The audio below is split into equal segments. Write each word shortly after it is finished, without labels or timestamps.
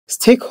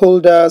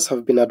Stakeholders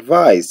have been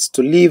advised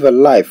to live a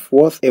life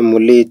worth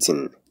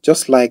emulating,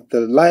 just like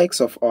the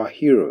likes of our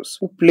heroes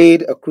who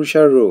played a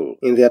crucial role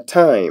in their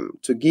time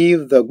to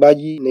give the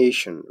GBAGYI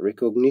nation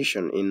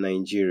recognition in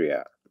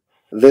Nigeria.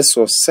 This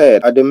was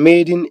said at the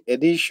maiden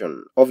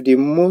edition of the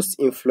Most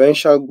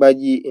Influential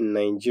GBAGYI in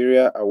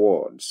Nigeria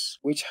Awards,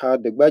 which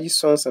had the GBAGYI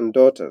sons and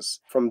daughters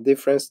from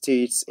different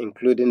states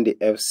including the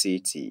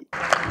FCT.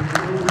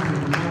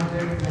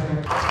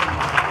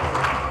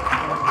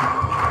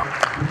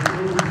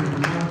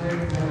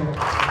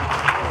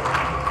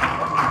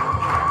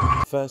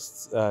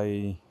 First,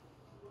 I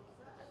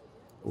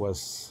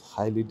was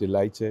highly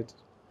delighted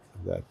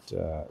that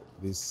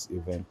this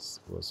event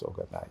was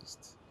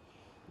organized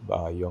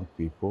by young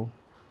people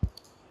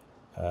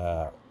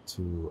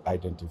to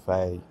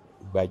identify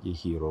GBAGYI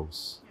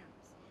heroes.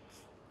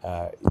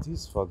 It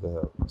is for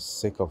the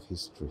sake of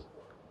history,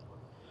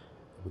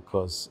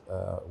 because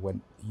when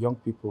young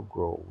people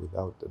grow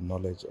without the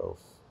knowledge of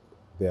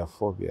their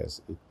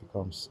forebears, it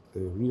becomes a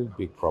real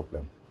big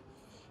problem.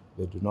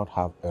 They do not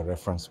have a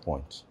reference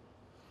point.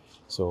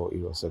 So it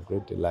was a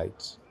great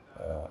delight,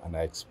 and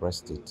I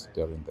expressed it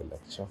during the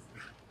lecture.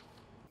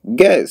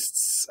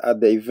 Guests at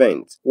the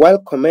event, while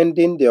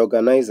commending the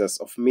organizers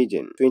of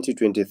Meeting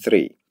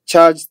 2023,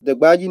 charged the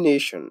GBAGYI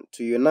nation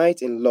to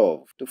unite in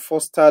love to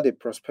foster the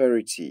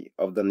prosperity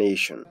of the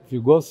nation. If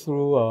you go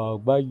through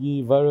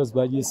various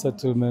GBAGYI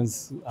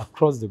settlements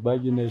across the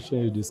GBAGYI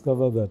nation, you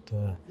discover that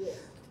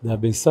there have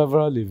been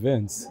several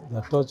events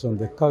that touch on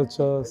the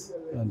cultures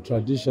and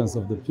traditions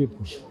of the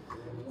people.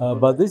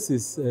 But this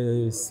is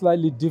a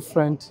slightly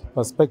different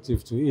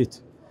perspective to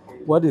it.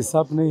 What is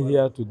happening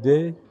here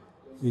today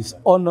is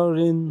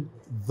honoring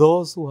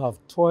those who have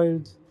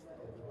toiled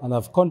and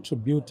have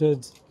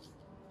contributed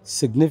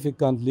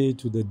significantly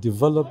to the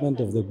development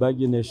of the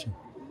GBAGYI nation.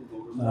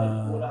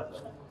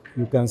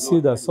 You can see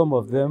that some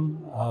of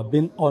them are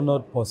being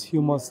honored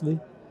posthumously,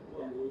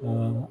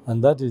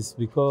 and that is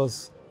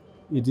because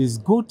it is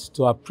good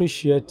to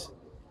appreciate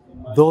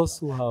those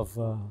who have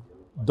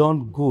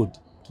done good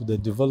to the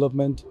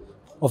development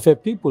of a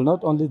people,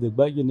 not only the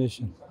GBAGYI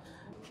nation.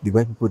 The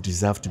white people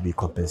deserve to be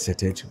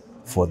compensated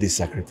for this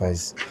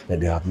sacrifice that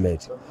they have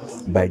made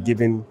by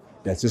giving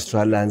the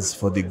ancestral lands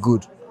for the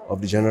good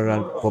of the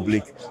general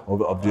public,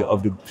 of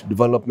the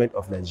development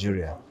of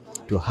Nigeria,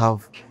 to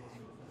have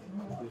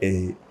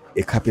a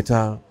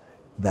capital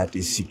that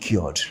is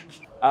secured.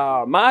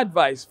 My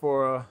advice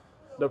for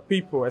the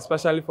people,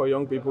 especially for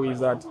young people, is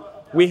that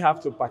we have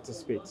to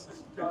participate.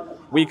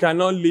 We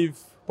cannot leave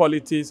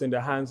politics in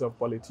the hands of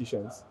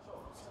politicians.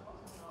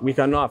 We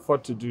cannot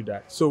afford to do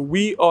that. So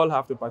we all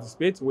have to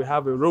participate. We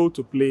have a role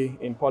to play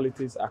in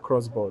politics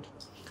across board.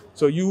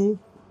 So you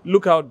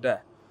look out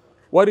there.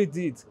 What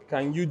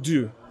can you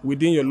do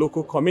within your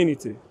local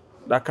community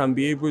that can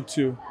be able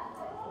to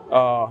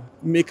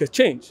make a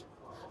change?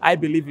 I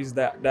believe is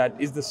that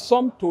is the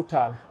sum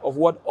total of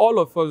what all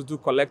of us do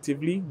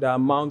collectively that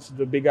amounts to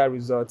the bigger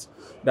results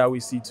that we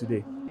see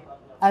today.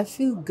 I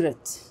feel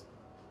great.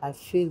 I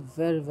feel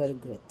very, very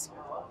great.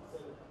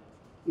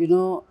 You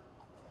know,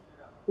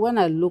 when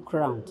I look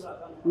around,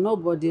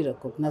 nobody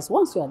recognizes.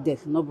 Once you are dead,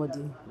 nobody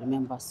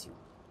remembers you.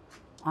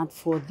 And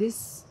for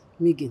this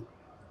Megan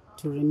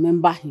to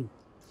remember him,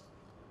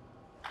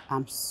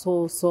 I'm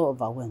so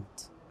overwhelmed.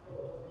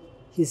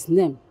 His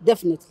name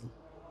definitely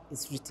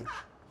is written,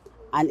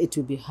 and it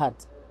will be heard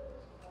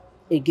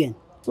again.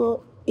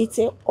 So it's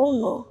an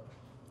honor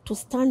to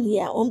stand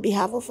here on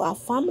behalf of our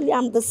family.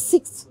 I'm the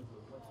 6th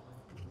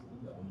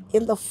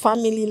in the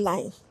family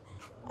line,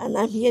 and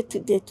I'm here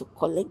today to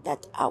collect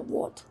that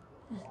award.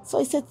 So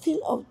it's a thing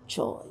of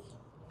joy.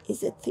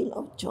 It's a thing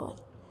of joy.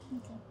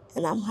 Okay.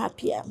 And I'm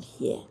happy I'm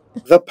here.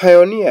 The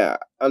pioneer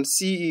and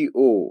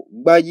CEO,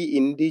 GBAGYI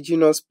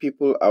Indigenous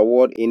People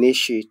Award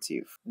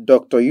Initiative,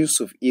 Dr.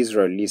 Yusuf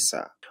Israel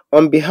Lisa,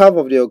 on behalf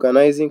of the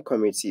organizing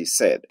committee,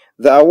 said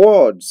the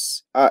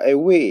awards are a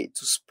way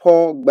to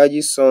spur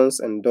GBAGYI sons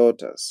and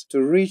daughters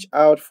to reach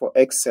out for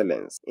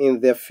excellence in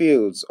their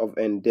fields of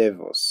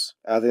endeavors,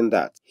 adding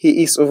that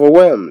he is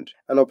overwhelmed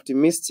and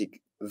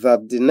optimistic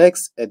that the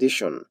next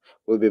edition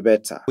will be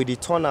better. With the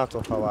turnout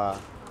of our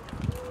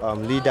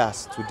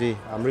leaders today,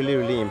 I'm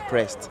really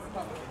impressed,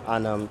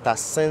 and that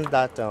sends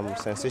that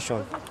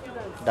sensation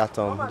that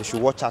they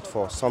should watch out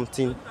for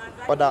something,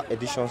 other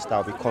editions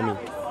that will be coming.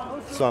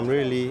 So I'm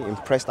really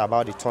impressed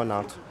about the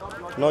turnout,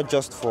 not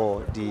just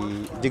for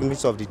the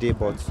dignity of the day,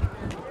 but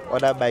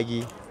other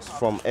GBAGYI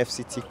from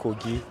FCT,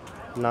 Kogi,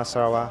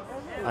 Nasarawa,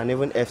 and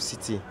even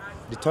FCT.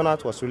 The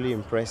turnout was really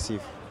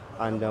impressive,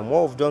 and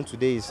what we've done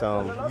today is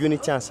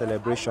unity and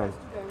celebration.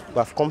 We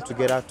have come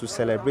together to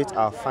celebrate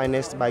our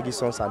finest GBAGYI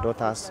sons and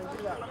daughters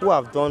who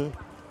have done,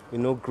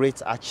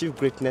 achieved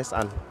greatness,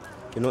 and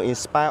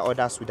inspire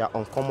others with their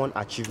uncommon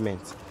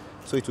achievements.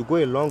 So it will go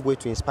a long way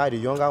to inspire the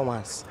younger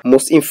ones.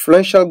 Most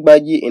Influential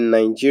GBAGYI in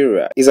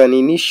Nigeria is an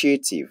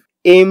initiative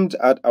aimed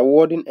at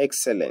awarding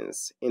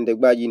excellence in the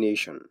GBAGYI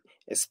nation,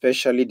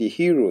 especially the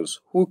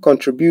heroes who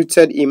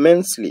contributed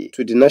immensely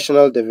to the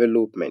national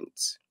development.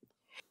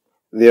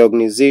 The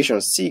organization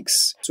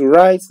seeks to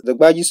write the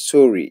GBAGYI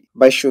story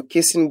by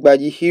showcasing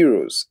GBAGYI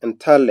heroes and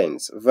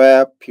talents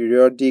via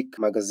periodic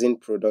magazine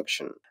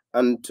production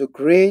and to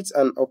create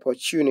an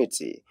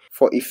opportunity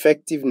for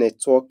effective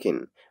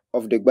networking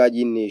of the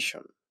GBAGYI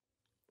nation.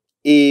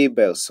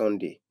 Abel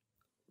Sunday,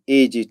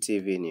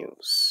 AGTV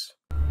News.